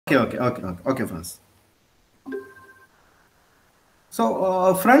Okay, friends.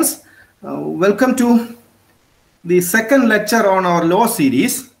 Friends, welcome to the second lecture on our law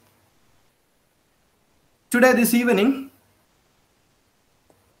series. Today, this evening,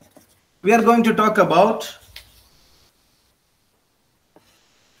 we are going to talk about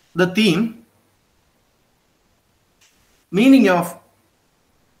the theme, meaning of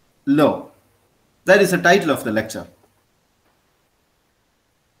law. That is the title of the lecture.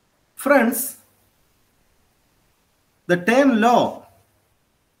 Friends, the term law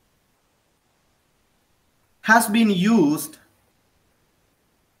has been used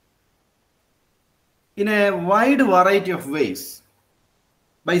in a wide variety of ways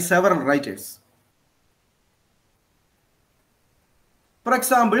by several writers. For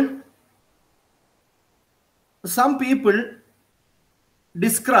example, some people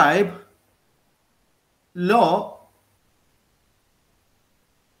describe law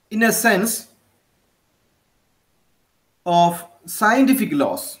in a sense of scientific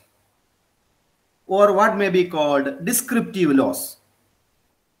laws, or what may be called descriptive laws.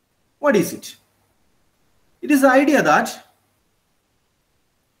 What is it? It is the idea that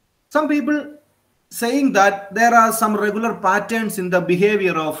some people saying that there are some regular patterns in the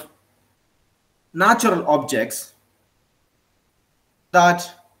behavior of natural objects, that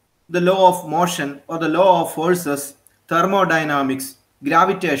the law of motion or the law of forces, thermodynamics,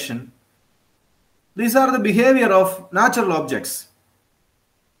 gravitation, these are the behavior of natural objects.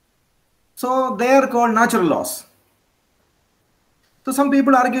 So they are called natural laws. So some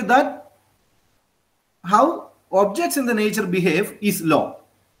people argue that how objects in the nature behave is law.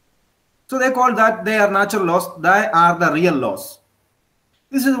 So they call that they are natural laws, they are the real laws.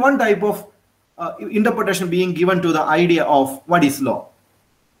 This is one type of interpretation being given to the idea of what is law.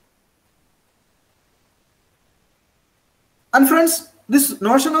 And friends, this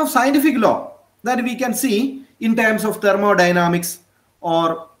notion of scientific law that we can see in terms of thermodynamics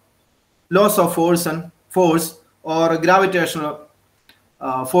or laws of force or gravitational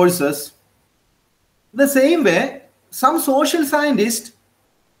forces, the same way some social scientist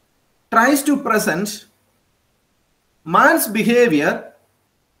tries to present man's behavior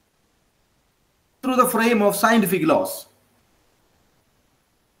through the frame of scientific laws.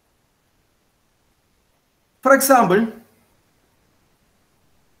 For example,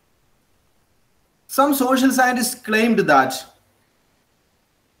 some social scientists claimed that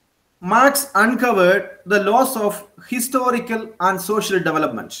Marx uncovered the laws of historical and social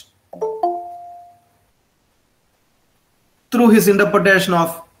development through his interpretation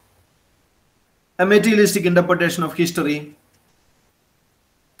of a materialistic interpretation of history,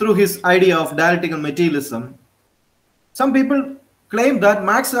 through his idea of dialectical materialism. Some people claim that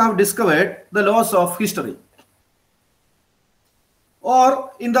Marx have discovered the laws of history, or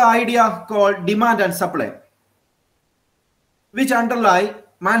in the idea called demand and supply, which underlie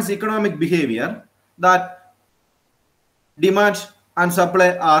man's economic behavior, that demand and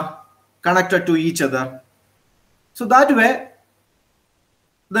supply are connected to each other. So that way,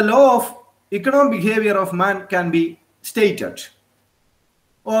 the law of economic behavior of man can be stated.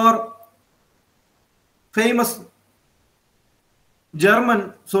 Or famous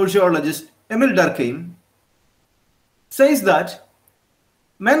German sociologist Emil Durkheim says that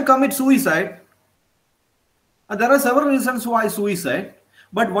men commit suicide, and there are several reasons why suicide,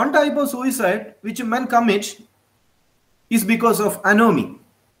 but one type of suicide which men commit is because of anomie.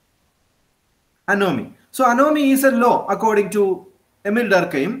 So anomie is a law according to Emil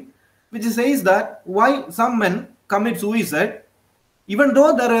Durkheim, which says that why some men commit suicide even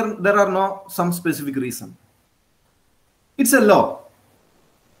though there are no some specific reason. It's a law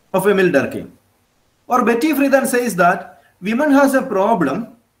of Emil Durkheim. Or Betty Friedan says that women has a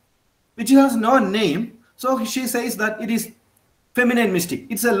problem which has no name, so she says that it is feminine mystic.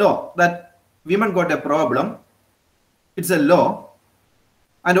 It's a law that women got a problem. It's a law,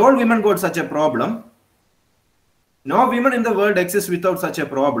 and all women got such a problem. No women in the world exists without such a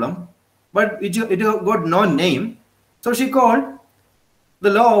problem, but it got no name, so she called the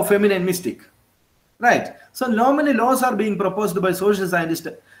law of feminine mystic, right? So many laws are being proposed by social scientists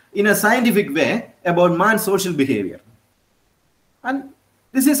in a scientific way about man's social behavior, and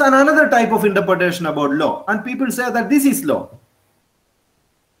this is another type of interpretation about law, and people say that this is law,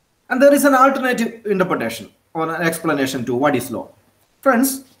 and there is an alternative interpretation or an explanation to what is law.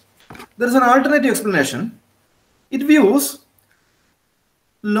 Friends, there is an alternative explanation. It views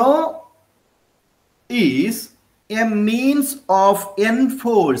law is a means of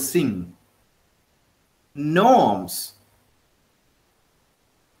enforcing norms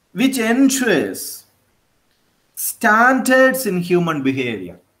which ensures standards in human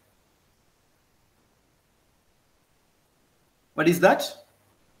behavior. What is that?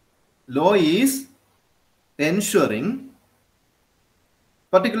 Law is ensuring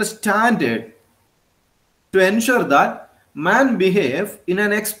particular standard to ensure that man behave in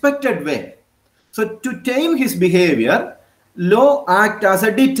an expected way. So to tame his behavior, law act as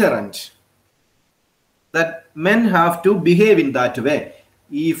a deterrent that men have to behave in that way.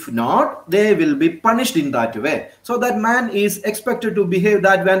 If not, they will be punished in that way. So that man is expected to behave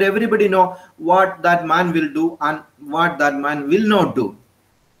that way, and everybody know what that man will do and what that man will not do.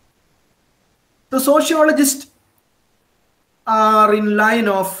 The sociologists are in line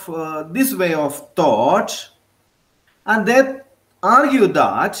of this way of thought, and they argue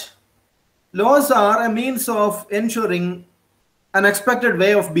that laws are a means of ensuring an expected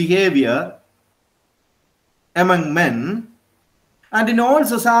way of behavior among men, and in all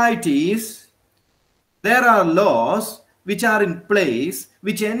societies there are laws which are in place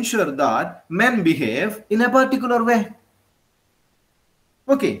which ensure that men behave in a particular way.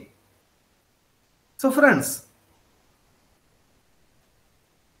 Okay, so friends,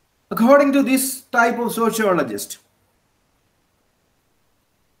 according to this type of sociologist,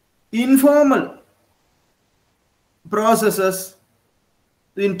 informal processes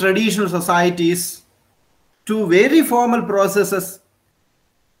in traditional societies to very formal processes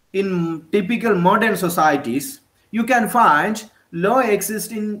in typical modern societies, you can find law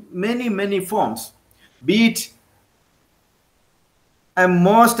exists in many forms, be it a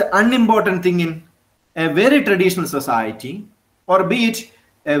most unimportant thing in a very traditional society, or be it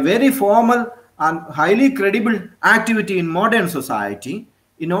a very formal and highly credible activity in modern society.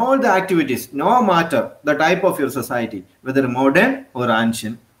 In all the activities, no matter the type of your society, whether modern or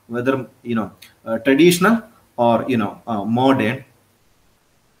ancient, whether traditional or modern,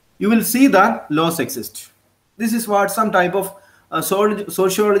 you will see that laws exist. This is what some type of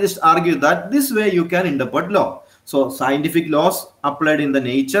sociologists argue, that this way you can interpret law. So scientific laws applied in the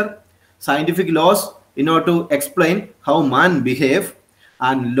nature, scientific laws in order to explain how man behave,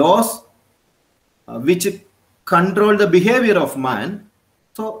 and laws which control the behavior of man.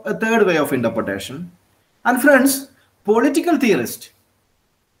 So a third way of interpretation. And friends, political theorists,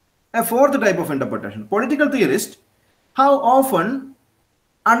 a fourth type of interpretation. Political theorists how often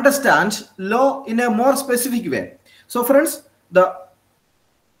understand law in a more specific way. So friends, the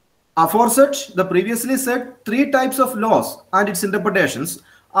aforesaid, the previously said three types of laws and its interpretations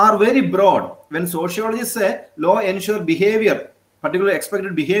are very broad. When sociologists say law ensure behavior, particularly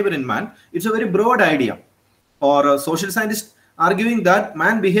expected behavior in man, it's a very broad idea. Or social scientists arguing that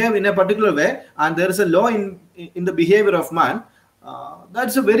man behave in a particular way and there is a law in the behavior of man,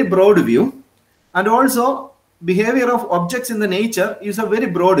 that's a very broad view. And also behavior of objects in the nature is a very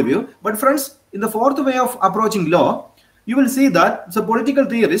broad view. But friends, in the fourth way of approaching law, you will see that the political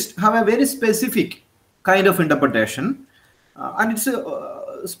theorists have a very specific kind of interpretation, and it's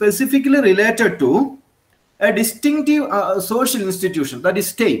specifically related to a distinctive social institution, that is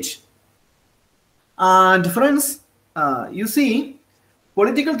state. And friends, you see,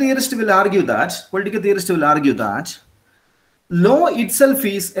 political theorists will argue that law itself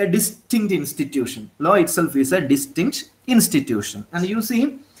is a distinct institution. Law itself is a distinct institution. And you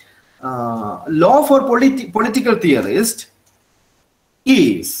see, law for political theorists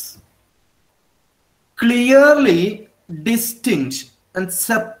is clearly distinct and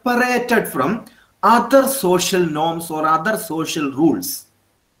separated from other social norms or other social rules.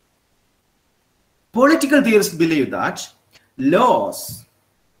 Political theorists believe that laws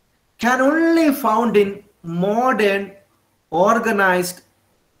can only be found in modern organized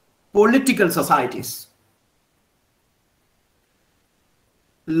political societies.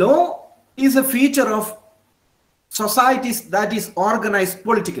 Law is a feature of societies that is organized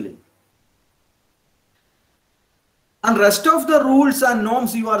politically. And rest of the rules and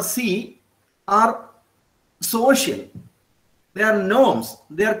norms you are see are social. They are norms,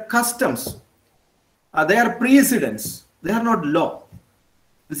 they are customs, they are precedents, they are not law.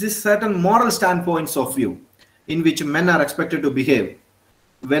 This is certain moral standpoints of view in which men are expected to behave.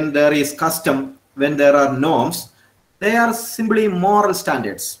 When there is custom, when there are norms, they are simply moral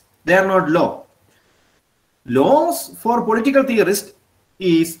standards. They are not law. Laws for political theorists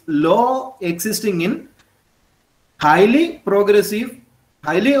is law existing in highly progressive,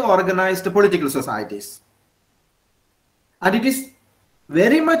 highly organized political societies. And it is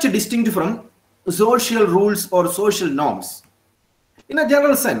very much distinct from social rules or social norms. In a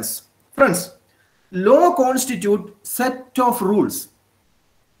general sense, friends, law constitute set of rules.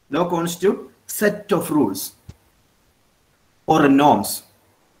 Law constitute set of rules or norms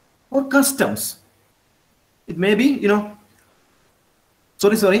or customs. It may be,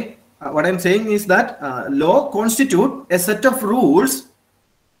 What I'm saying is that law constitute a set of rules.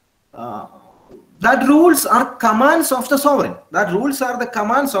 That rules are commands of the sovereign. That rules are the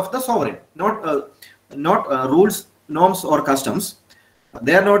commands of the sovereign, not rules, norms, or customs.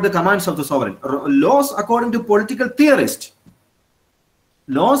 They are not the commands of the sovereign. Laws, according to political theorists,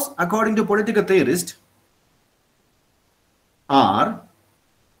 are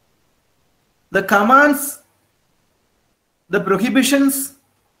the commands, the prohibitions,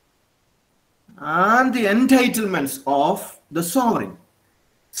 and the entitlements of the sovereign.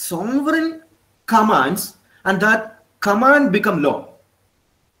 Sovereign commands, and that command become law.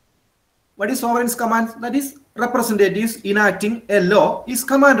 What is sovereign's command? That is, representatives enacting a law is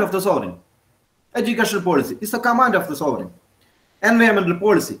command of the sovereign. Educational policy is the command of the sovereign. Environmental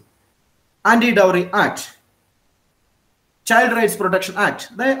policy, Anti-Dowry Act, Child Rights Protection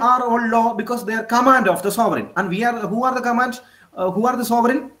Act, they are all law because they are command of the sovereign. And we are, who are the command? Who are the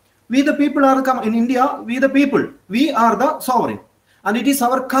sovereign? We the people are the in India. We the people, we are the sovereign, and it is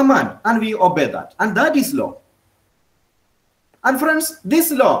our command, and we obey that, and that is law. And friends,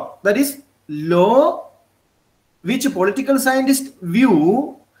 this law, that is law, which political scientists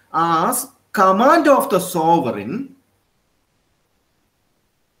view as command of the sovereign,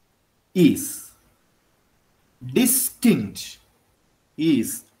 is distinct,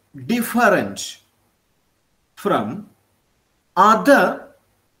 is different from other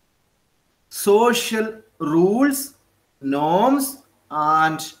social rules, norms,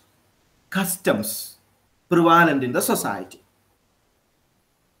 and customs prevalent in the society.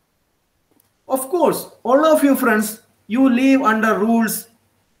 Of course, all of you friends, you live under rules,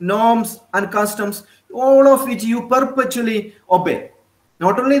 norms, and customs, all of which you perpetually obey.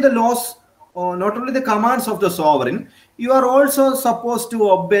 Not only the laws, or not only the commands of the sovereign, you are also supposed to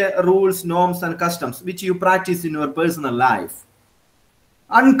obey rules, norms, and customs which you practice in your personal life.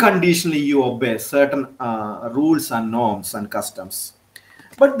 Unconditionally, you obey certain rules and norms and customs.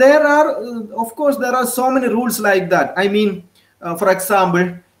 But there are, of course, there are so many rules like that. I mean, for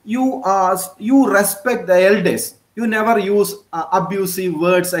example, you respect the elders. You never use abusive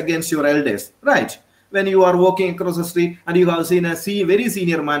words against your elders, right? When you are walking across the street and you have seen a very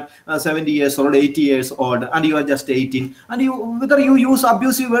senior man, 70 years old, 80 years old, and you are just 18, and whether you use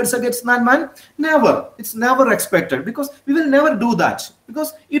abusive words against that man, never. It's never expected, because we will never do that,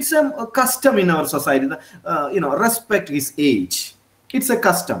 because it's a custom in our society. Respect his age. It's a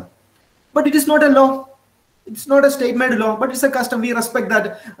custom, but it is not a law. It's not a state-made law, but it's a custom. We respect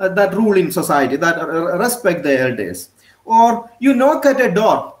that rule in society, that respect the elders. Or you knock at a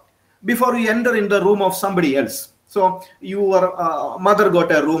door before you enter in the room of somebody else. So your mother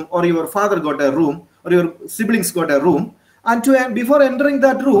got a room, or your father got a room, or your siblings got a room, and before entering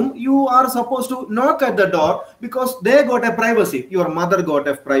that room, you are supposed to knock at the door, because they got a privacy. Your mother got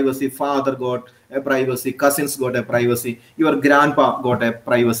a privacy, father got a privacy, cousins got a privacy, your grandpa got a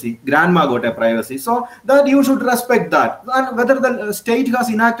privacy, grandma got a privacy. So that you should respect that. And whether the state has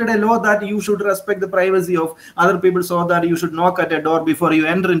enacted a law that you should respect the privacy of other people, so that you should knock at a door before you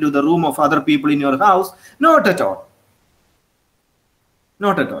enter into the room of other people in your house, not at all.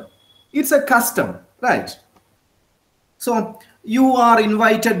 Not at all. It's a custom, right? So you are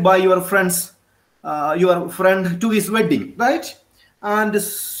invited by your friend to his wedding, right? And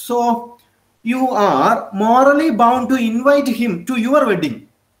so you are morally bound to invite him to your wedding.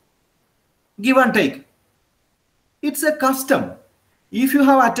 Give and take. It's a custom. If you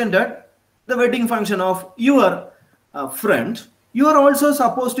have attended the wedding function of your friend, you are also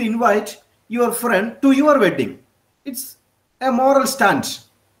supposed to invite your friend to your wedding. It's a moral stance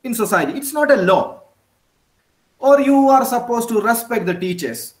in society. It's not a law. Or you are supposed to respect the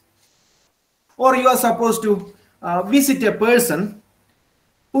teachers. Or you are supposed to visit a person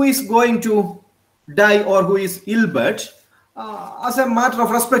who is going to die or who is ill-bed as a matter of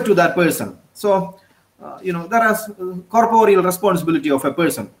respect to that person. So, there is corporeal responsibility of a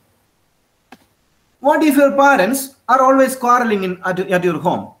person. What if your parents are always quarreling at your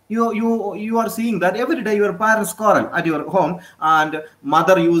home? You are seeing that every day your parents quarrel at your home, and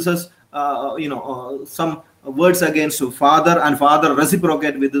mother uses some words against father, and father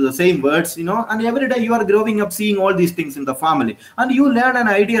reciprocate with the same words, and every day you are growing up seeing all these things in the family, and you learn an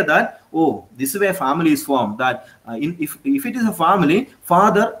idea that, oh, this way family is formed, that if it is a family,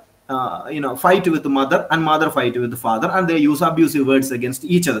 father fight with the mother, and mother fight with the father, and they use abusive words against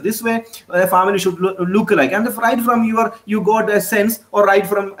each other. This way a family should look like. And right from you got a sense, or right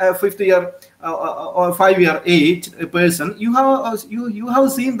from a 5th year or 5-year age person, you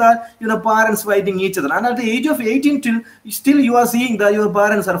have seen that parents fighting each other, and at the age of 18 still you are seeing that your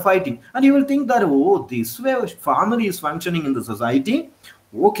parents are fighting, and you will think that, oh, this way family is functioning in the society.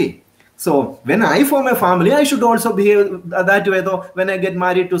 Okay, So when I form a family, I should also behave that way. Though when I get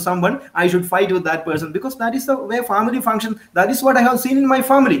married to someone, I should fight with that person, because that is the way family functions. That is what I have seen in my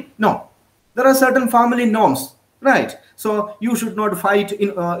family. No, there are certain family norms, right? So you should not fight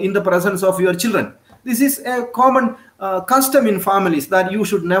in the presence of your children. This is a common custom in families, that you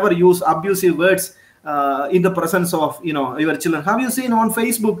should never use abusive words in the presence of your children. Have you seen on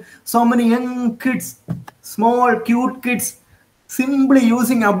Facebook so many young kids, small cute kids, simply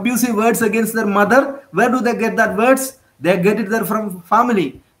using abusive words against their mother? Where do they get that words? They get it there from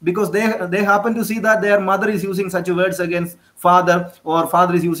family, because they happen to see that their mother is using such words against father, or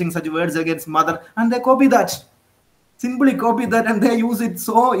father is using such words against mother, and they copy that. Simply copy that, and they use it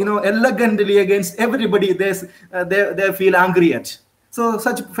so elegantly against everybody they feel angry at. So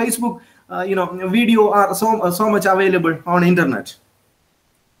such Facebook video are so much available on internet.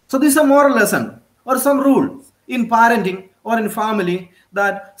 So this is a moral lesson or some rule in parenting or in family,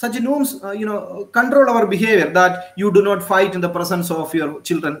 that such norms control our behavior, that you do not fight in the presence of your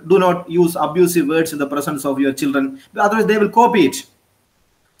children, do not use abusive words in the presence of your children, otherwise they will copy it.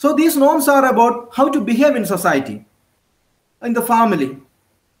 So these norms are about how to behave in society, in the family.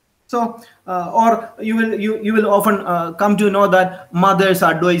 So or you will often come to know that mothers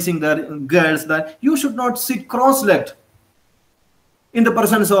are advising their girls that you should not sit cross-legged in the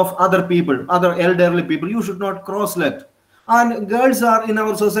presence of other people, other elderly people. You should not cross-legged. And girls are in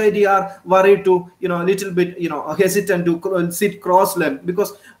our society are worried to little bit hesitant to sit cross-legged,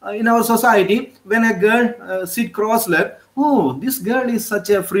 because in our society, when a girl sit cross-legged, oh, this girl is such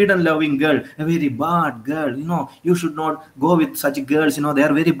a freedom-loving girl, a very bad girl. You should not go with such girls. They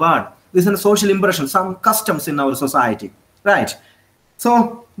are very bad. This is a social impression, some customs in our society, right?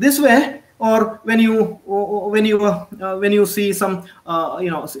 So this way, or when you see some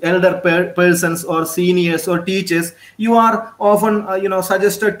elder persons or seniors or teachers, you are often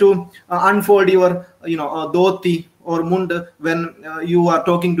suggested to unfold your dhoti or mund when you are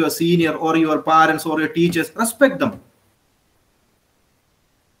talking to a senior or your parents or your teachers. Respect them,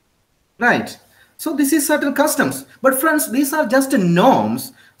 right? So this is certain customs. But friends, these are just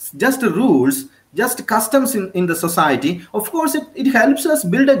norms, just rules, just customs in the society. Of course, it helps us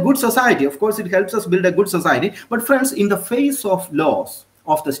build a good society. Of course, it helps us build a good society. But friends, in the face of laws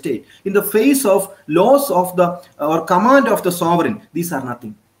of the state, in the face of laws of the or command of the sovereign, these are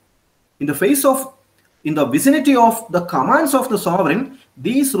nothing. In the vicinity of the commands of the sovereign,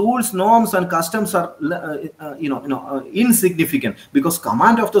 these rules, norms, and customs are insignificant, because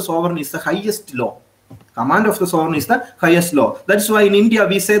command of the sovereign is the highest law. Command of the sovereign is the highest law. That's why in India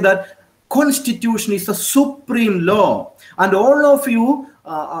we say that Constitution is the supreme law, and all of you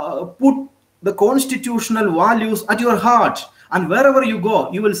put the constitutional values at your heart, and wherever you go,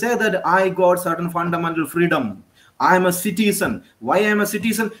 you will say that I got certain fundamental freedom. I am a citizen. Why I am a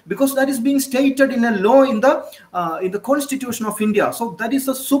citizen? Because that is being stated in a law in the Constitution of India. So that is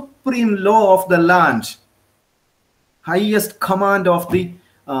the supreme law of the land, highest command of the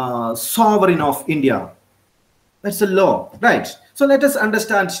sovereign of India. That's the law, right? So let us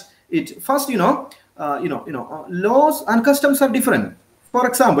understand it. First, laws and customs are different. For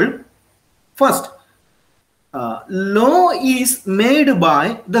example, first, law is made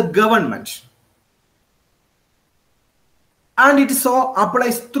by the government, and it so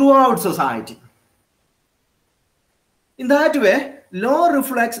applies throughout society. In that way, law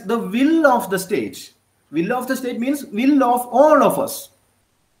reflects the will of the state. Will of the state means will of all of us,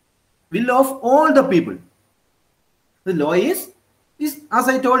 will of all the people. The law is, as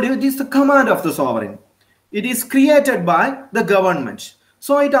I told you, it is the command of the sovereign. It is created by the government.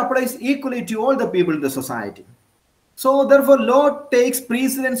 So it applies equally to all the people in the society. So therefore, law takes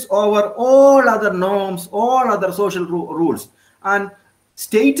precedence over all other norms, all other social rules. And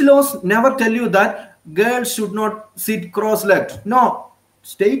state laws never tell you that girls should not sit cross-legged. No,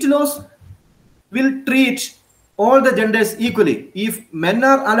 state laws will treat all the genders equally. If men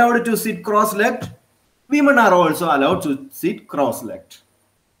are allowed to sit cross-legged, women are also allowed to sit cross-legged.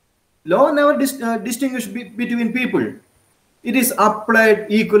 Law never distinguishes between people. It is applied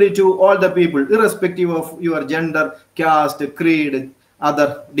equally to all the people, irrespective of your gender, caste, creed,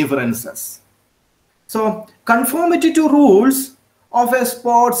 other differences. So, conformity to rules of a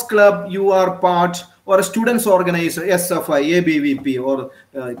sports club you are part, or a students' organization, SFI, ABVP, or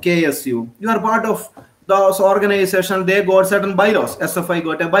KSU, you are part of those organizations. They got certain bylaws. SFI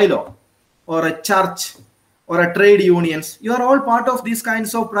got a bylaw, or a church, or a trade unions. You are all part of these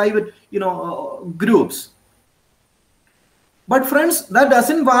kinds of private, groups. But friends, that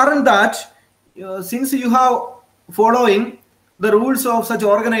doesn't warrant that since you have following the rules of such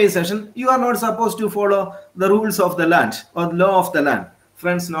organization, you are not supposed to follow the rules of the land or law of the land.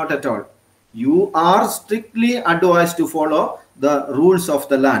 Friends, not at all. You are strictly advised to follow the rules of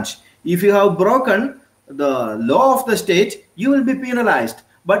the land. If you have broken the law of the state, you will be penalized.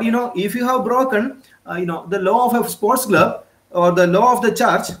 But if you have broken the law of a sports club, or the law of the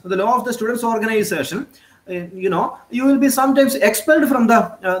church, the law of the students organization, you will be sometimes expelled from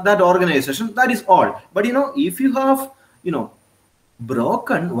the that organization. That is all. But if you have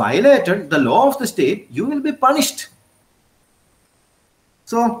violated the law of the state, you will be punished.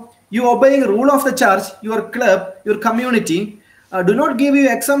 So you obeying rule of the church, your club, your community do not give you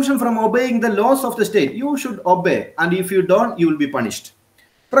exemption from obeying the laws of the state. You should obey, and if you don't, you will be punished.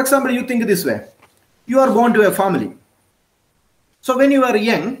 For example, you think this way: you are born to a family. So when you are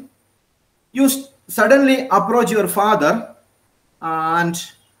young, you suddenly approach your father, and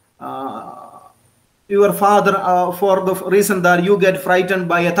your father, for the reason that you get frightened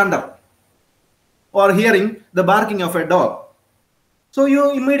by a thunder or hearing the barking of a dog. So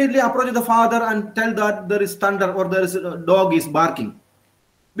you immediately approach the father and tell that there is thunder or there is a dog is barking,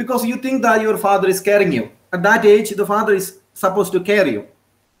 because you think that your father is carrying you. At that age, the father is supposed to carry you.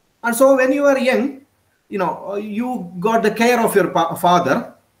 And so when you are young, you got the care of your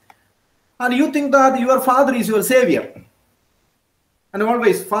father, and you think that your father is your savior, and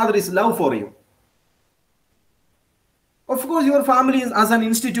always father is love for you. Of course, your family is as an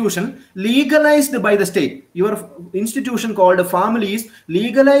institution legalized by the state. Your institution called a family is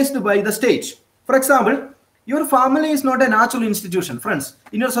legalized by the state. For example, your family is not a natural institution. Friends,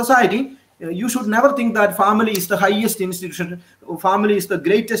 in your society, you should never think that family is the highest institution. Family is the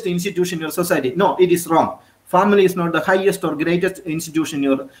greatest institution in your society. No, it is wrong. Family is not the highest or greatest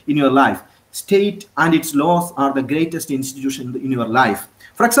institution in your life. State and its laws are the greatest institution in your life.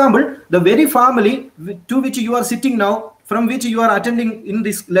 For example, the very family to which you are sitting now, from which you are attending in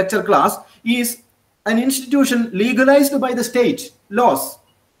this lecture class, is an institution legalized by the state laws.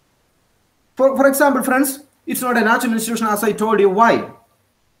 For example, friends, it's not a natural institution, as I told you. Why?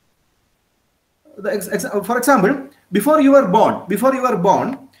 For example, before you were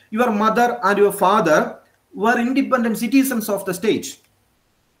born, your mother and your father were independent citizens of the state,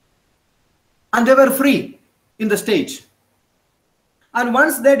 and they were free in the state. And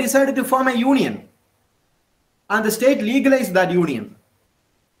once they decided to form a union, and the state legalized that union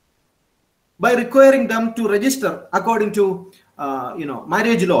by requiring them to register according to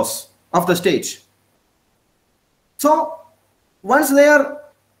marriage laws of the state. So once they are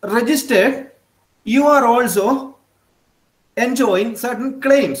registered, you are also enjoying certain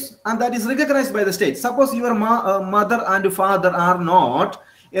claims, and that is recognized by the state. Suppose your mother and father are not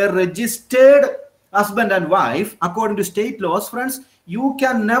a registered husband and wife according to state laws, friends, you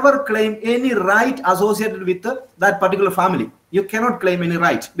can never claim any right associated with that particular family. You cannot claim any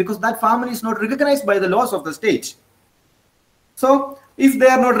right, because that family is not recognized by the laws of the state. So if they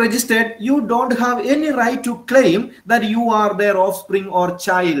are not registered, you don't have any right to claim that you are their offspring or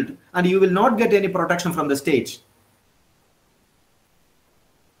child, and you will not get any protection from the state.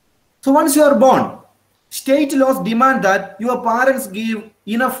 So once you are born, state laws demand that your parents give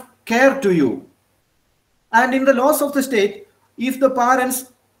enough care to you. And in the laws of the state, if the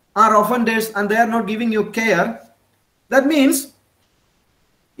parents are offenders and they are not giving you care, that means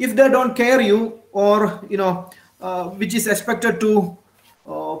if they don't care you, or which is expected to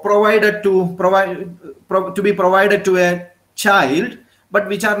be provided to a child, but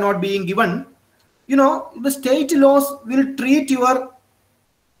which are not being given, the state laws will treat your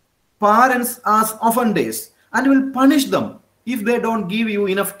parents as offenders and will punish them if they don't give you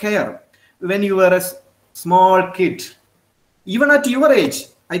enough care when you were a small kid. Even at your age,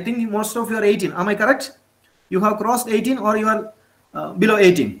 I think most of you are 18. Am I correct? You have crossed 18, or you are below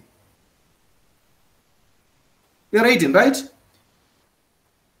 18? You are 18, right?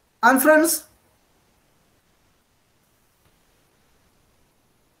 And friends,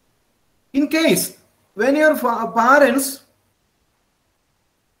 in case when your parents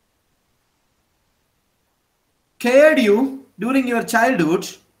cared you during your childhood,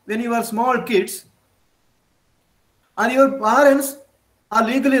 when you were small kids, and your parents are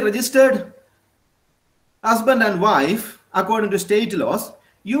legally registered husband and wife according to state laws,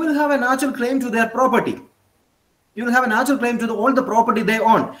 you will have a natural claim to their property. You will have a natural claim to all the property they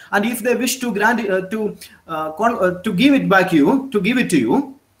own. And if they wish to grant to give it to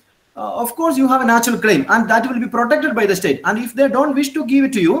you, of course you have a natural claim, and that will be protected by the state. And if they don't wish to give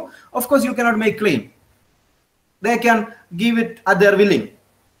it to you, of course you cannot make claim. They can give it at their willing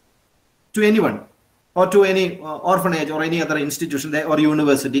to anyone, or to any orphanage or any other institution or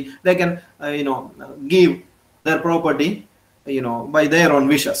university. They can give their property by their own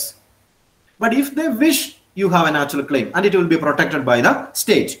wishes. But if they wish, you have a natural claim, and it will be protected by the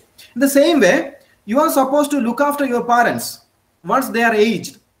state. In the same way, you are supposed to look after your parents once they are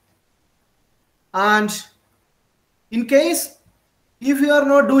aged. And in case, if you are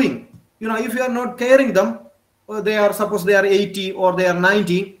not doing, if you are not caring them, suppose they are 80 or they are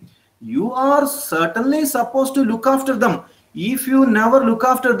 90, you are certainly supposed to look after them. If you never look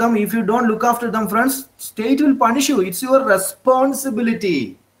after them, if you don't look after them, friends, state will punish you. It's your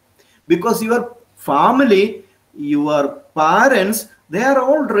responsibility, because your family, your parents, they are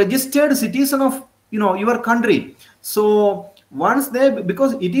all registered citizen of your country. So once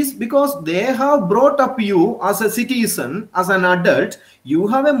because they have brought up you as a citizen, as an adult, you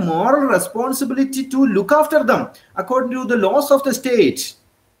have a moral responsibility to look after them according to the laws of the state.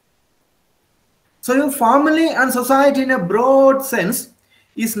 So your family and society in a broad sense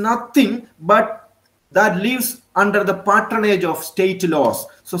is nothing but that lives under the patronage of state laws.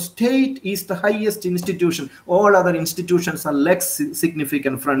 So state is the highest institution. All other institutions are less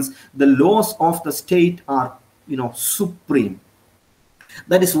significant, friends. The laws of the state are supreme.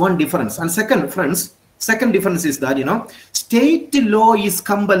 That is one difference. And second, friends, second difference is that state law is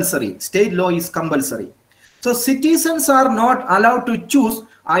compulsory. State law is compulsory. So citizens are not allowed to choose,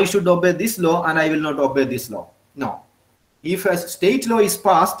 I should obey this law and I will not obey this law. No. If a state law is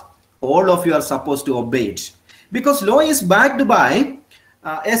passed, all of you are supposed to obey it, because law is backed by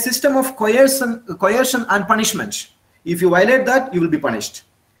a system of coercion and punishment. If you violate that, you will be punished.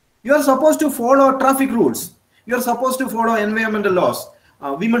 You are supposed to follow traffic rules. You are supposed to follow environmental laws,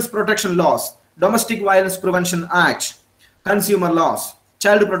 women's protection laws, domestic violence prevention act, consumer laws,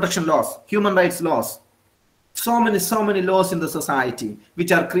 child protection laws, human rights laws. So many laws in the society,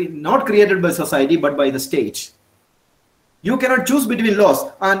 which are not created by society but by the state. You cannot choose between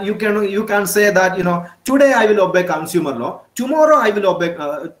laws, and you can say that today I will obey consumer law, tomorrow I will obey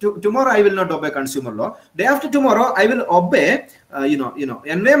tomorrow I will not obey consumer law, day after tomorrow I will obey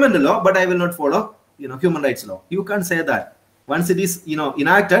environmental law, but I will not follow human rights law. You can't say that. Once it is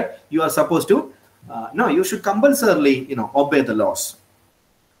enacted, you are supposed to no, you should compulsorily obey the laws.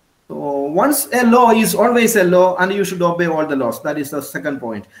 So once a law is always a law, and you should obey all the laws. That is the second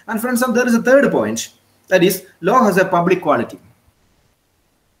point. And friends, there is a third point. That is, law has a public quality.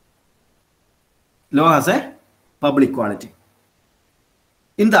 Law has a public quality.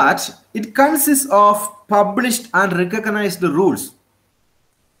 In that, it consists of published and recognized rules.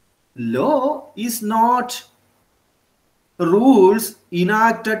 Law is not rules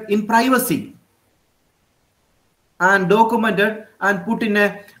enacted in privacy and documented and put in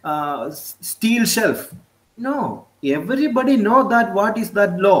a steel shelf. No, everybody know that what is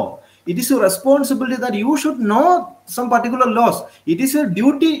that law. It is your responsibility that you should know some particular laws. It is your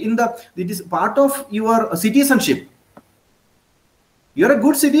duty it is part of your citizenship. You are a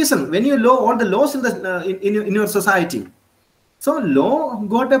good citizen when you know all the laws in your society. So law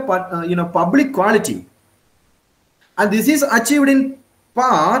got a public quality, and this is achieved in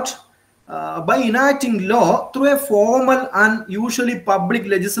part by enacting law through a formal and usually public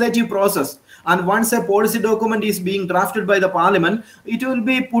legislative process. And once a policy document is being drafted by the parliament, it will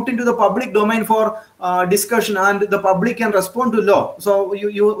be put into the public domain for discussion, and the public can respond to law. So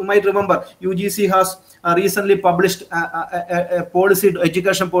you might remember UGC has recently published a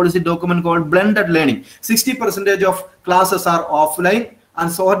education policy document called blended learning. 60% of classes are offline and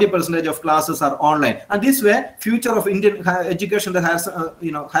 40% of classes are online. And this way, future of Indian education, the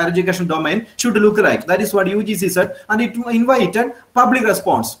higher education domain should look like. That is what UGC said, and it invited public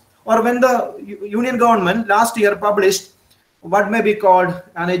response. Or when the union government last year published what may be called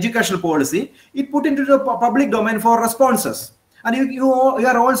an educational policy, it put into the public domain for responses. And you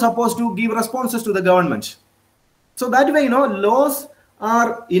are all supposed to give responses to the government. So that way, laws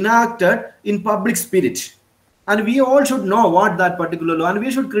are enacted in public spirit. And we all should know what that particular law, and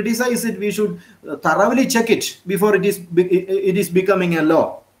we should criticize it. We should thoroughly check it before it is becoming a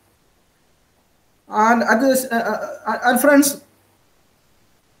law. And and friends,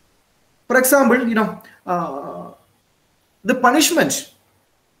 for example, the punishment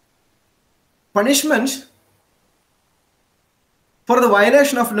for the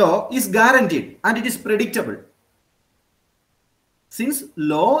violation of law is guaranteed, and it is predictable. Since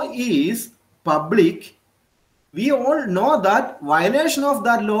law is public, we all know that violation of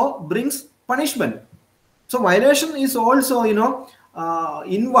that law brings punishment. So violation is also,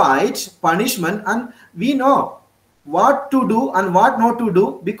 invite punishment, and we know what to do and what not to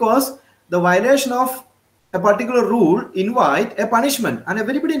do, because the violation of a particular rule invite a punishment, and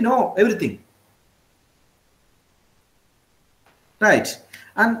everybody know everything. Right.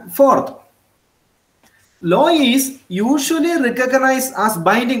 And fourth, law is usually recognized as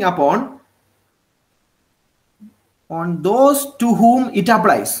binding upon those to whom it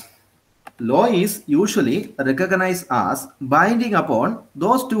applies. law is usually recognized as binding upon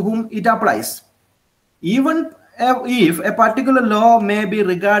those to whom it applies. Even if a particular law may be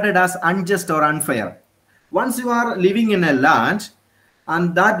regarded as unjust or unfair. Once you are living in a land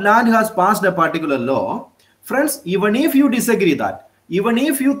and that land has passed a particular law, friends, even if you disagree that, even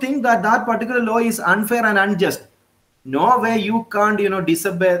if you think that that particular law is unfair and unjust, no way you can't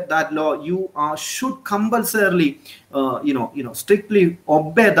disobey that law. You should compulsorily strictly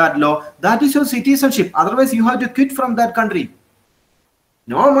obey that law. That is your citizenship. Otherwise you have to quit from that country,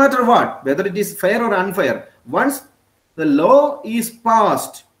 no matter what, whether it is fair or unfair. Once the law is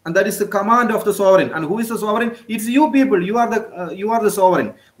passed, and that is the command of the sovereign. And who is the sovereign? It's you people. You are the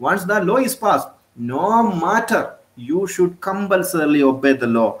sovereign. Once that law is passed, no matter, you should compulsorily obey the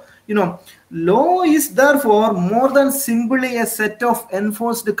law. Law is therefore more than simply a set of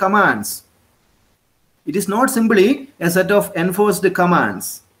enforced commands. It is not simply a set of enforced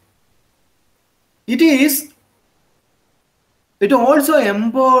commands. It also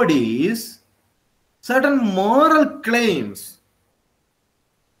embodies certain moral claims,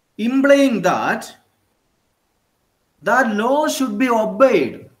 implying that law should be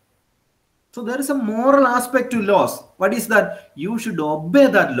obeyed. So there is a moral aspect to laws. What is that? You should obey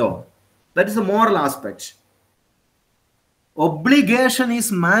that law. That is the moral aspect. Obligation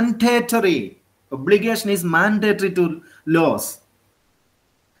is mandatory. Obligation is mandatory to laws.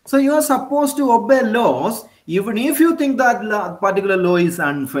 So you are supposed to obey laws even if you think that particular law is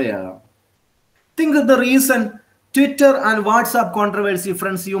unfair. Think of the recent Twitter and WhatsApp controversy,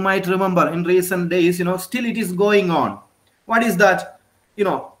 friends. You might remember in recent days, still it is going on. What is that?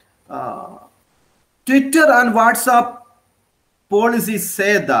 Twitter and WhatsApp policies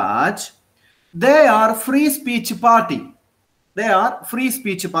say that they are free speech party. They are free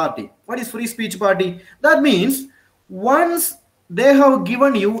speech party. What is free speech party? That means once they have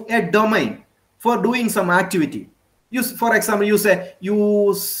given you a domain for doing some activity. For example, you say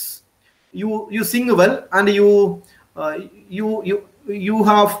you sing well, and you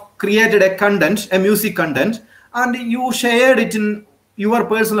have created a music content, and you shared it in your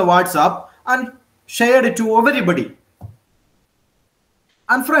personal WhatsApp and shared it to everybody.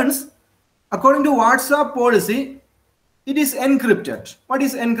 And friends, according to WhatsApp policy, it is encrypted. What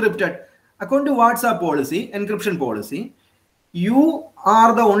is encrypted? According to WhatsApp policy, encryption policy, you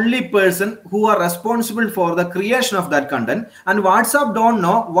are the only person who are responsible for the creation of that content, and WhatsApp don't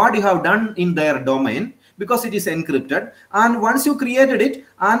know what you have done in their domain because it is encrypted. And once you created it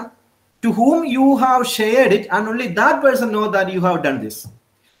and to whom you have shared it, and only that person knows that you have done this.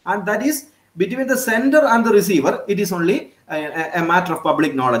 And that is between the sender and the receiver. It is only a matter of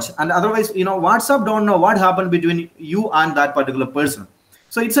public knowledge. And otherwise, WhatsApp don't know what happened between you and that particular person.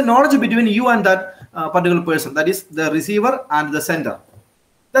 So it's a knowledge between you and that particular person. That is the receiver and the sender.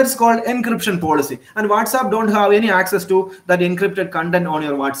 That is called encryption policy. And WhatsApp don't have any access to that encrypted content on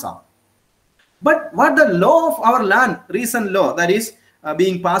your WhatsApp. But what the law of our land, recent law that is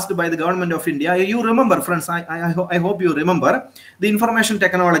being passed by the government of India, you remember, friends, I hope you remember, the Information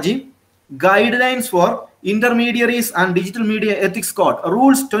Technology Guidelines for Intermediaries and Digital Media Ethics Code,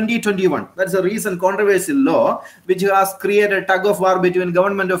 Rules 2021. That's a recent controversial law which has created a tug of war between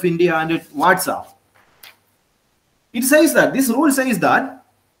government of India and WhatsApp. It says that, this rule says that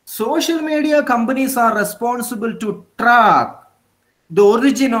social media companies are responsible to track the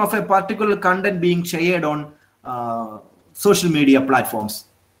origin of a particular content being shared on social media platforms.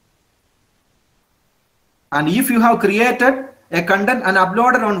 And if you have created a content and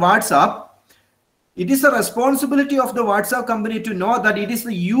uploaded on WhatsApp, it is the responsibility of the WhatsApp company to know that it is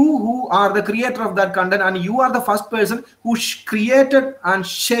you who are the creator of that content, and you are the first person who created and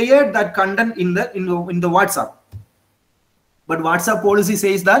shared that content in the WhatsApp. But WhatsApp policy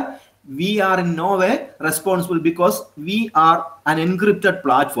says that we are in no way responsible because we are an encrypted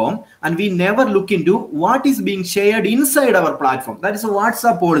platform and we never look into what is being shared inside our platform. That is a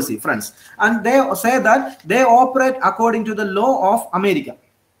WhatsApp policy, friends. And they say that they operate according to the law of America,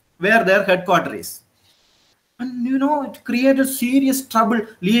 where their headquarters is. And it created serious trouble,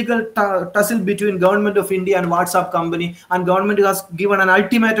 legal tussle between government of India and WhatsApp company. And government has given an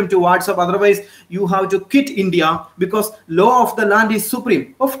ultimatum to WhatsApp. Otherwise, you have to quit India because law of the land is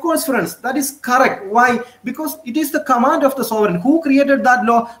supreme. Of course, friends, that is correct. Why? Because it is the command of the sovereign. Who created that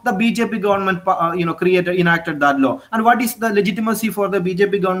law? The BJP government, enacted that law. And what is the legitimacy for the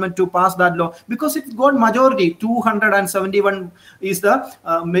BJP government to pass that law? Because it got majority. 271 is the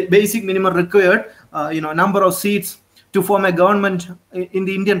basic minimum required. Number of seats to form a government in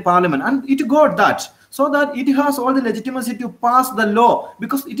the Indian Parliament, and it got that, so that it has all the legitimacy to pass the law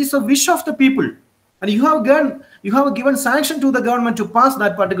because it is a wish of the people. and you have given sanction to the government to pass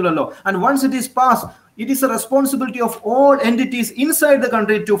that particular law. And once it is passed, it is a responsibility of all entities inside the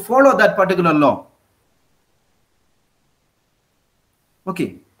country to follow that particular law.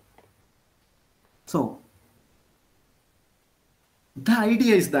 Okay. So the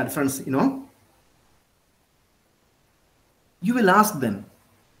idea is that, friends, you will ask them,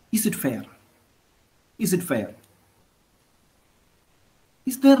 is it fair? Is it fair?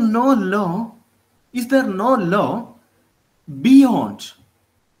 Is there no law? Is there no law beyond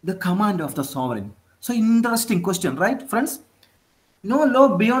the command of the sovereign? So interesting question, right, friends? No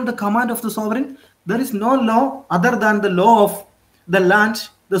law beyond the command of the sovereign. There is no law other than the law of the land,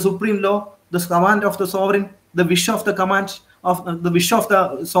 the supreme law, the command of the sovereign, the wish of the command of the wish of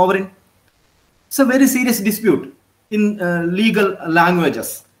the sovereign. It's a very serious dispute in legal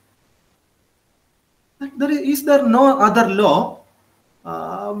languages. Is there no other law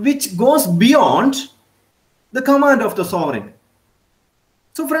which goes beyond the command of the sovereign?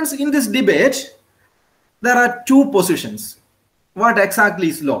 So, friends, in this debate, there are two positions. What exactly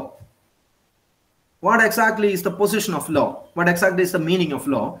is law? What exactly is the position of law? What exactly is the meaning of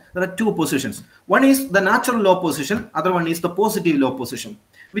law? There are two positions. One is the natural law position. Other one is the positive law position,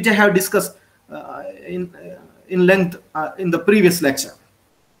 which I have discussed in length in the previous lecture.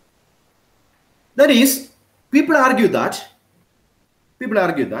 That is, people argue that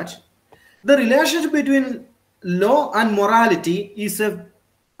the relationship between law and morality is an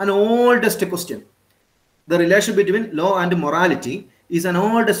oldest question. The relationship between law and morality is an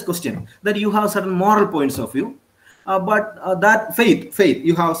oldest question. That you have certain moral points of view, but that faith,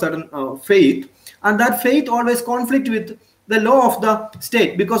 you have certain faith, and that faith always conflict with the law of the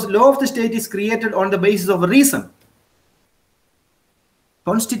state, because law of the state is created on the basis of reason.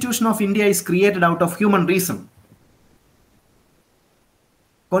 Constitution of India is created out of human reason.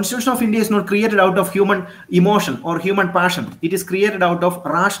 Constitution of India is not created out of human emotion or human passion. It is created out of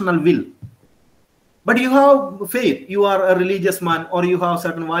rational will. But you have faith, you are a religious man, or you have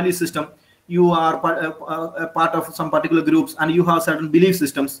certain value system, you are a part of some particular groups, and you have certain belief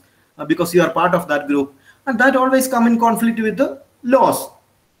systems because you are part of that group, and that always come in conflict with the laws.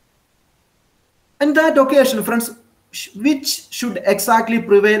 And that occasion, friends, which should exactly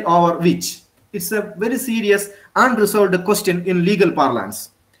prevail over which? It's a very serious unresolved question in legal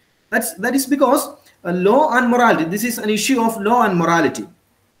parlance. That is because law and morality, this is an issue of law and morality.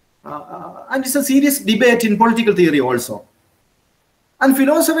 And it's a serious debate in political theory also. And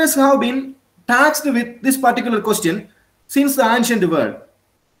philosophers have been taxed with this particular question since the ancient world.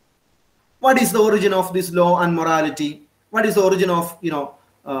 What is the origin of this law and morality? What is the origin of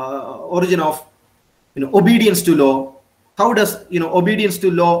obedience to law? How does obedience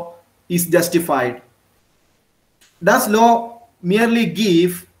to law is justified? Does law merely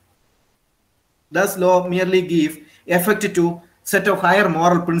give effect to set of higher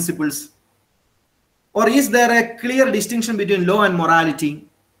moral principles, or is there a clear distinction between law and morality?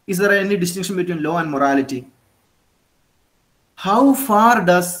 Is there any distinction between law and morality? How far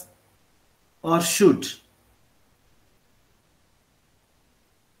does or should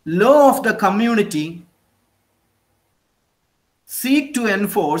law of the community seek to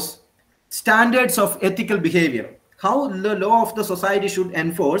enforce standards of ethical behavior? How the law of the society should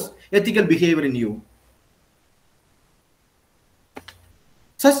enforce ethical behavior in you?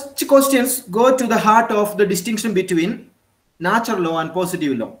 Such questions go to the heart of the distinction between natural law and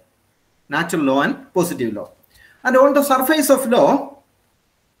positive law. Natural law and positive law. And on the surface of law,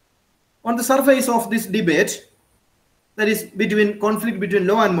 on the surface of this debate, that is between conflict between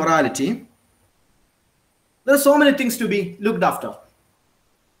law and morality, there are so many things to be looked after.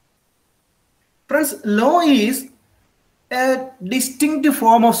 Friends, law is a distinct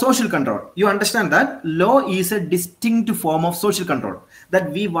form of social control. You understand that? Law is a distinct form of social control.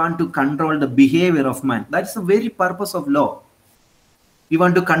 That we want to control the behavior of man. That's the very purpose of law. We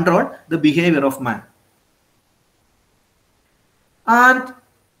want to control the behavior of man. And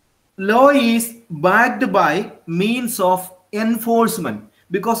law is backed by means of enforcement,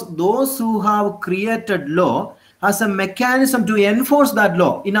 because those who have created law has a mechanism to enforce that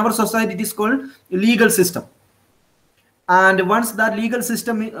law. In our society, it is called legal system. And once that legal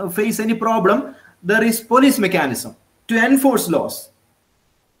system face any problem, there is police mechanism to enforce laws.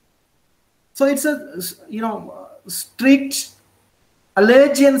 So it's a strict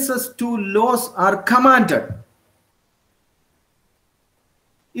allegiances to laws are commanded.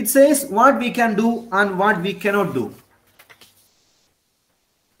 It says what we can do and what we cannot do.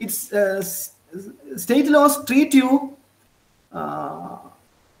 It's state laws treat you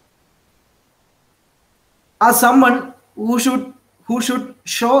as someone who should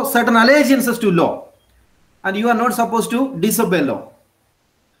show certain allegiances to law. and you are not supposed to disobey law.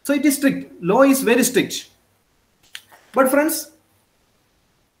 So it is strict. Law is very strict. But friends,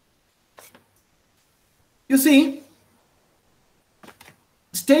 you see,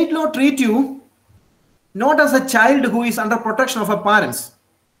 state law treat you not as a child who is under protection of her parents,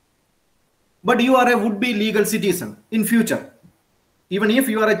 but you are a would-be legal citizen in future. Even if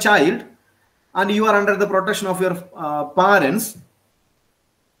you are a child and you are under the protection of your parents,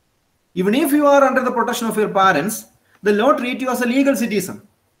 even if you are under the protection of your parents, the law treat you as a legal citizen,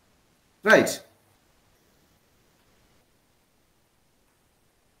 right?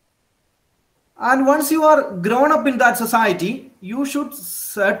 And once you are grown up in that society, you should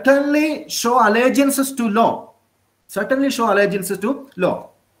certainly show allegiances to law. Certainly show allegiances to law.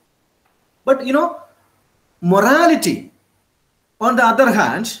 But you know, morality, on the other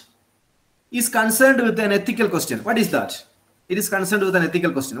hand, is concerned with an ethical question. What is that? It is concerned with an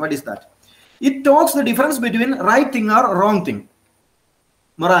ethical question. What is that? It talks the difference between right thing or wrong thing.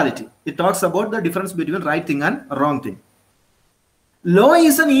 Morality. It talks about the difference between right thing and wrong thing. Law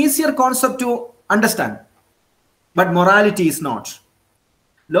is an easier concept to understand, but morality is not.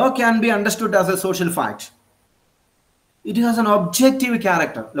 Law can be understood as a social fact. It has an objective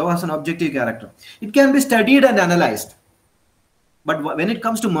character. Law has an objective character. It can be studied and analyzed. But when it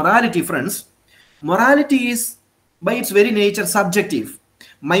comes to morality, friends, morality is by its very nature subjective.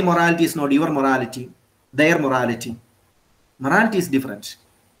 My morality is not your morality, their morality. Morality is different.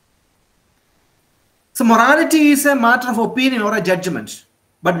 So morality is a matter of opinion or a judgment,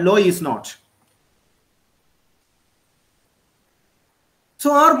 but law is not.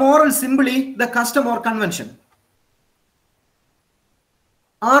 So are morals simply the custom or convention?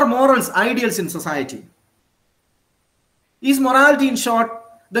 Are morals ideals in society? Is morality, in short,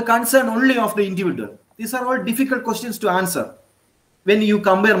 the concern only of the individual? These are all difficult questions to answer when you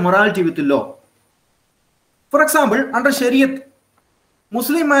compare morality with the law. For example, under Shariat,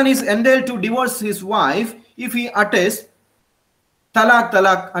 Muslim man is entitled to divorce his wife if he utters talaq,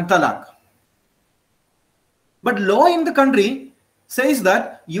 talaq and talaq. But law in the country says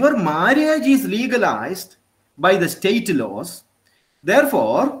that your marriage is legalized by the state laws.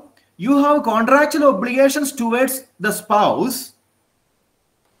 Therefore, you have contractual obligations towards the spouse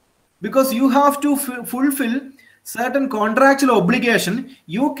because you have to fulfill certain contractual obligation.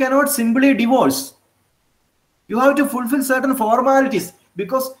 You cannot simply divorce. You have to fulfill certain formalities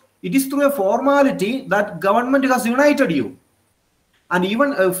because it is through a formality that government has united you. And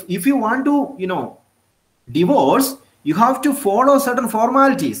even if you want to, divorce, you have to follow certain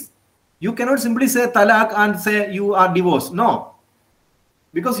formalities. You cannot simply say talaq and say you are divorced. No.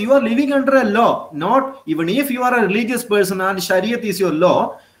 Because you are living under a law. Not even if you are a religious person and Shariat is your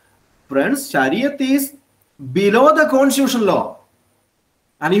law. Friends, Shariat is below the constitutional law.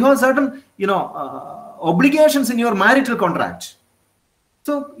 And you have certain, obligations in your marital contract.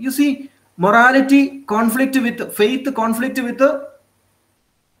 So you see, morality conflict with faith, conflict with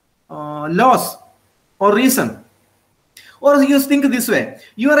laws or reason. Or you think this way,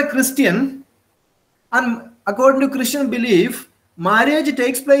 you are a Christian and according to Christian belief, marriage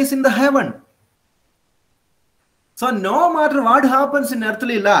takes place in the heaven. So no matter what happens in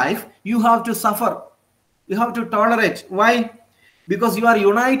earthly life, you have to suffer. You have to tolerate. Why? Because you are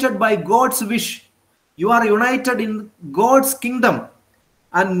united by God's wish. You are united in God's kingdom.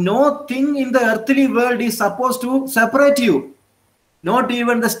 And no thing in the earthly world is supposed to separate you. Not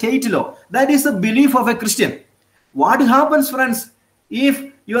even the state law. That is the belief of a Christian. What happens, friends,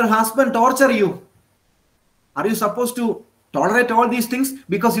 if your husband torture you? Are you supposed to tolerate all these things?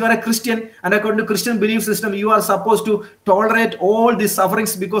 Because you are a Christian and according to Christian belief system, you are supposed to tolerate all these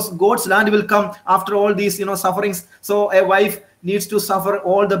sufferings because God's land will come after all these, sufferings. So a wife needs to suffer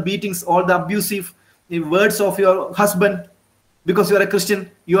all the beatings, all the abusive words of your husband because you are a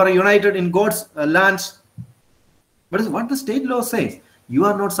Christian. You are united in God's lands. But what the state law says, you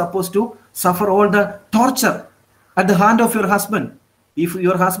are not supposed to suffer all the torture at the hand of your husband. If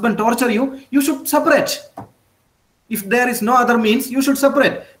your husband torture you, you should separate. If there is no other means, you should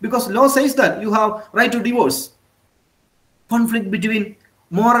separate because law says that you have right to divorce. Conflict between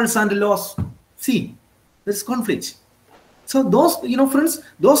morals and laws. See, there is conflict. So those, friends,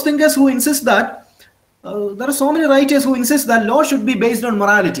 those thinkers who insist that there are so many writers who insist that law should be based on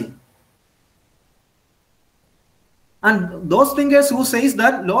morality. And those thinkers who says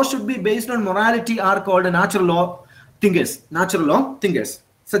that law should be based on morality are called natural law thinkers. Natural law thinkers,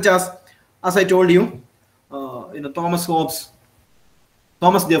 such as I told you, Thomas Hobbes,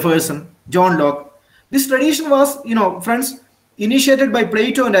 Thomas Jefferson, John Locke. This tradition was, friends, initiated by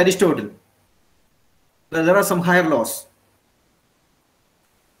Plato and Aristotle. There are some higher laws.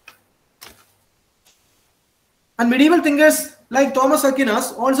 And medieval thinkers like Thomas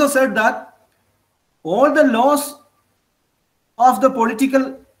Aquinas also said that all the laws of the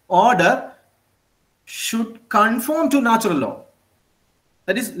political order should conform to natural law.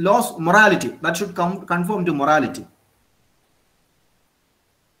 That is, laws, morality, that should conform to morality.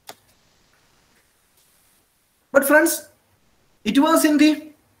 But friends, it was in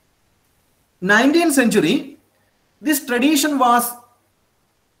the 19th century, this tradition was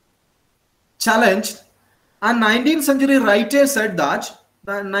challenged, and 19th century writers said that,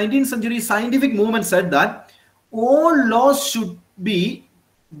 the 19th century scientific movement said that all laws should be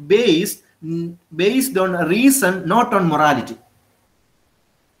based on reason, not on morality.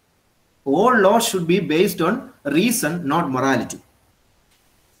 All laws should be based on reason, not morality.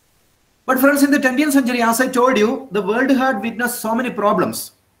 But friends, in the 20th century, as I told you, the world had witnessed so many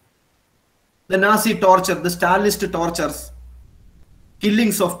problems. The Nazi torture, the Stalinist tortures,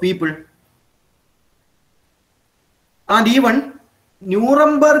 killings of people, and even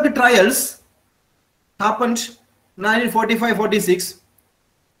Nuremberg trials happened 1945-46,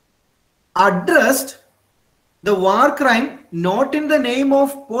 addressed the war crime not in the name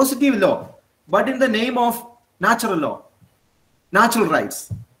of positive law, but in the name of natural law, natural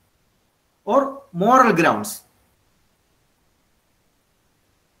rights, or moral grounds.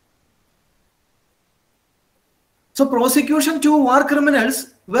 So prosecution to war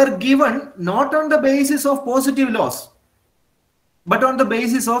criminals were given not on the basis of positive laws, but on the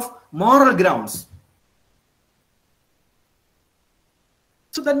basis of moral grounds.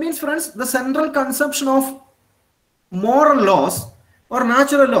 So that means, friends, the central conception of moral laws or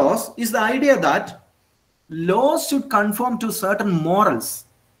natural laws is the idea that laws should conform to certain morals.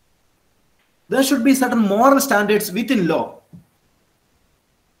 There should be certain moral standards within law.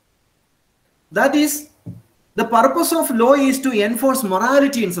 That is, the purpose of law is to enforce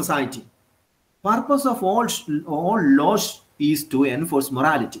morality in society. Purpose of all laws is to enforce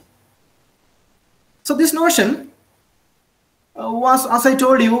morality. So this notion was, as I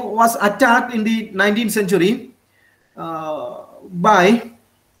told you, was attacked in the 19th century by,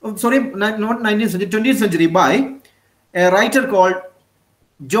 not 19th century, 20th century, by a writer called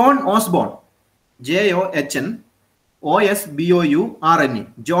John Osborne, John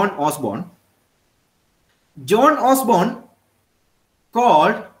Osborne, John Osborne. John Osborne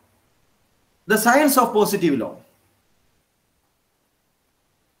called the science of positive law.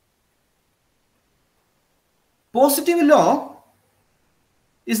 Positive law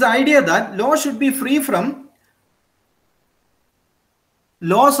is the idea that law should be free from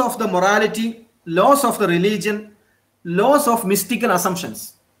laws of the morality, laws of the religion, laws of mystical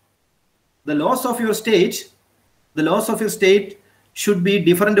assumptions. The laws of your state should be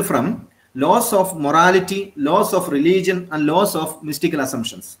different from laws of morality, laws of religion, and laws of mystical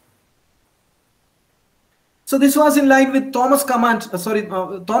assumptions. So this was in line with Thomas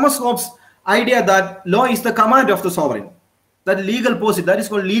Hobbes' idea that law is the command of the sovereign. That is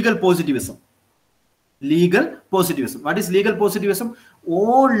called legal positivism. Legal positivism. What is legal positivism?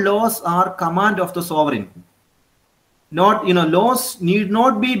 All laws are command of the sovereign. Laws need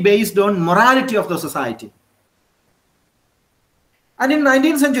not be based on morality of the society. And in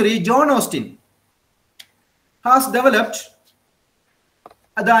 19th century, John Austin has developed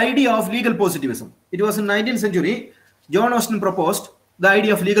the idea of legal positivism. It was in 19th century, John Austin proposed the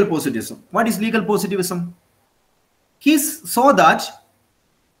idea of legal positivism. What is legal positivism? He saw that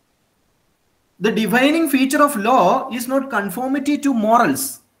the defining feature of law is not conformity to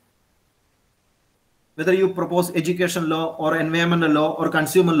morals. Whether you propose education law or environmental law or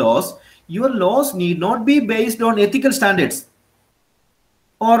consumer laws, your laws need not be based on ethical standards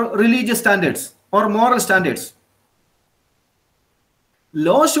or religious standards or moral standards.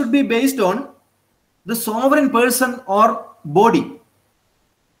 Law should be based on the sovereign person or body.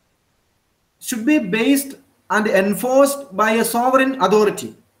 Should be based and enforced by a sovereign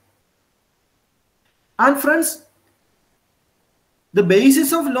authority. And friends, the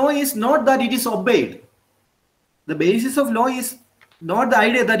basis of law is not that it is obeyed. The basis of law is not the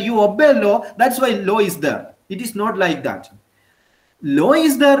idea that you obey law, that's why law is there. It is not like that. Law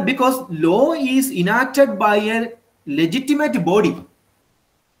is there because law is enacted by a legitimate body.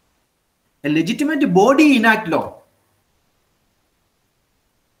 A legitimate body enact law.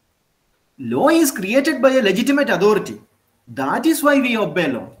 Law is created by a legitimate authority. That is why we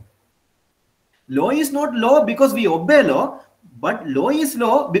obey law. Law is not law because we obey law, but law is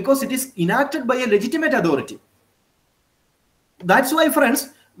law because it is enacted by a legitimate authority. That's why, friends,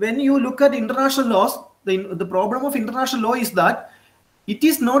 when you look at international laws, the problem of international law is that it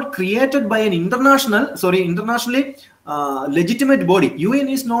is not created by an internationally legitimate body. UN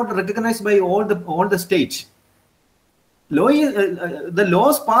is not recognized by all the states. law is, the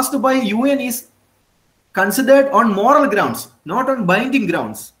laws passed by UN is considered on moral grounds, not on binding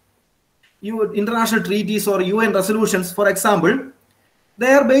grounds. International treaties or UN resolutions, for example,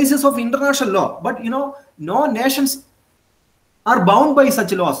 they are basis of international law, but no nations are bound by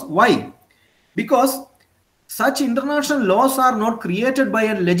such laws. Why? Because such international laws are not created by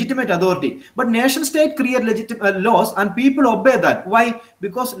a legitimate authority, but nation state create legitimate laws and people obey that. Why?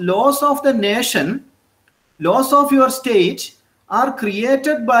 Because laws of the nation, laws of your state are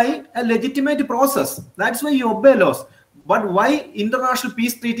created by a legitimate process. That's why you obey laws. But why international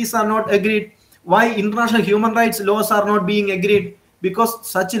peace treaties are not agreed? Why international human rights laws are not being agreed? Because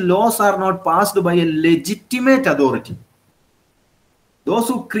such laws are not passed by a legitimate authority. Those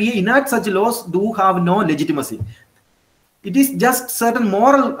who enact such laws do have no legitimacy. It is just certain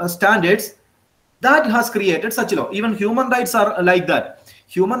moral standards that has created such a law. Even human rights are like that.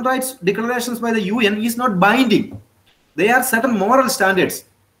 Human rights declarations by the UN is not binding. They are certain moral standards.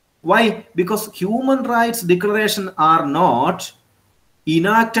 Why? Because human rights declarations are not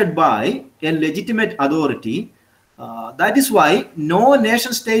enacted by a legitimate authority. That is why no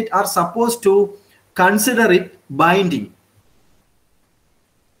nation state are supposed to consider it binding.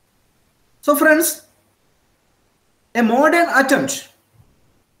 So friends, a modern attempt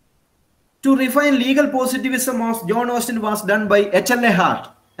to refine legal positivism of John Austin was done by H.L.A. Hart.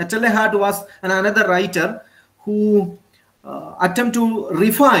 H.L.A. Hart was another writer who attempt to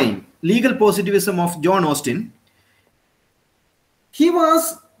refine legal positivism of John Austin. He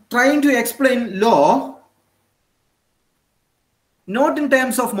was trying to explain law not in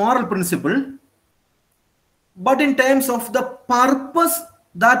terms of moral principle, but in terms of the purpose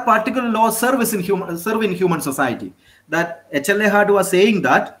that particular law serve in human society. That H.L.A. Hart was saying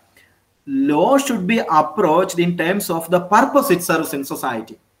that law should be approached in terms of the purpose it serves in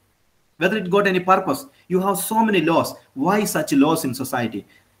society. Whether it got any purpose. You have so many laws. Why such laws in society?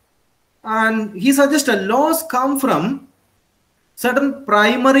 And he suggested laws come from certain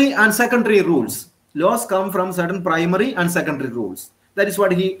primary and secondary rules. Laws come from certain primary and secondary rules. That is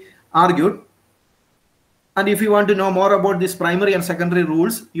what he argued. And if you want to know more about these primary and secondary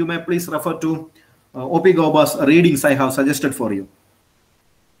rules, you may please refer to O.P. Gauba's readings I have suggested for you.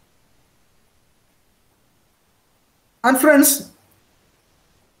 And friends,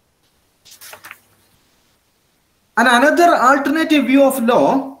 and another alternative view of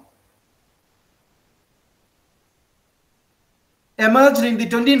law emerged in the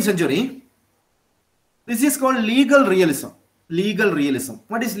 20th century. This is called legal realism. Legal realism.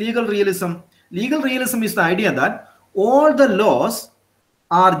 What is legal realism? Legal realism is the idea that all the laws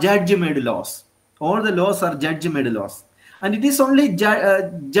are judge-made laws. All the laws are judge-made laws. And it is only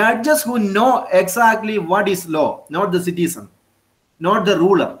judges who know exactly what is law, not the citizen, not the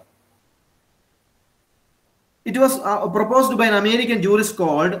ruler. It was proposed by an American jurist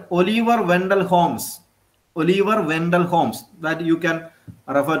called Oliver Wendell Holmes. Oliver Wendell Holmes. That you can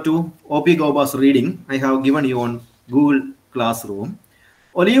refer to O.P. Gauba's reading. I have given you on Google Classroom.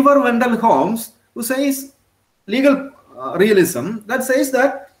 Oliver Wendell Holmes, who says legal realism, that says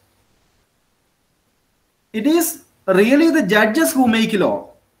that it is really the judges who make law.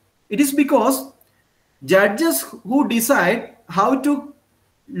 It is because judges who decide how to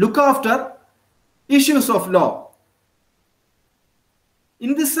look after issues of law.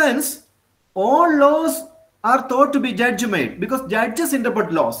 In this sense, all laws are thought to be judge-made because judges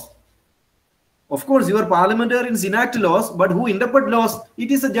interpret laws. Of course, your parliamentarians enact laws, but who interpret laws?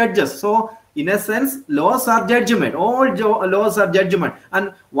 It is the judges. So, in a sense, laws are judgment. All laws are judgment.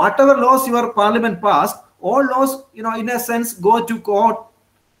 And whatever laws your parliament passed, all laws, in a sense, go to court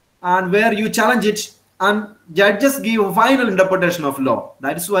and where you challenge it and judges give a final interpretation of law.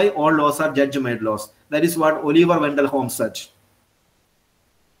 That is why all laws are judge-made laws. That is what Oliver Wendell Holmes said.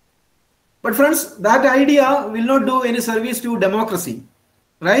 But friends, that idea will not do any service to democracy,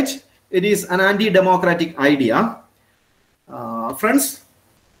 right? It is an anti-democratic idea. Friends,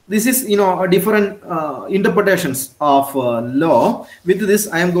 this is, different interpretations of law. With this,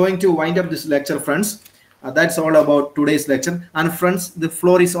 I am going to wind up this lecture, friends. That's all about today's lecture. And friends, the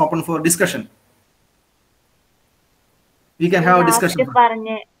floor is open for discussion. We can have a discussion.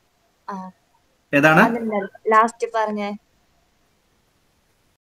 Last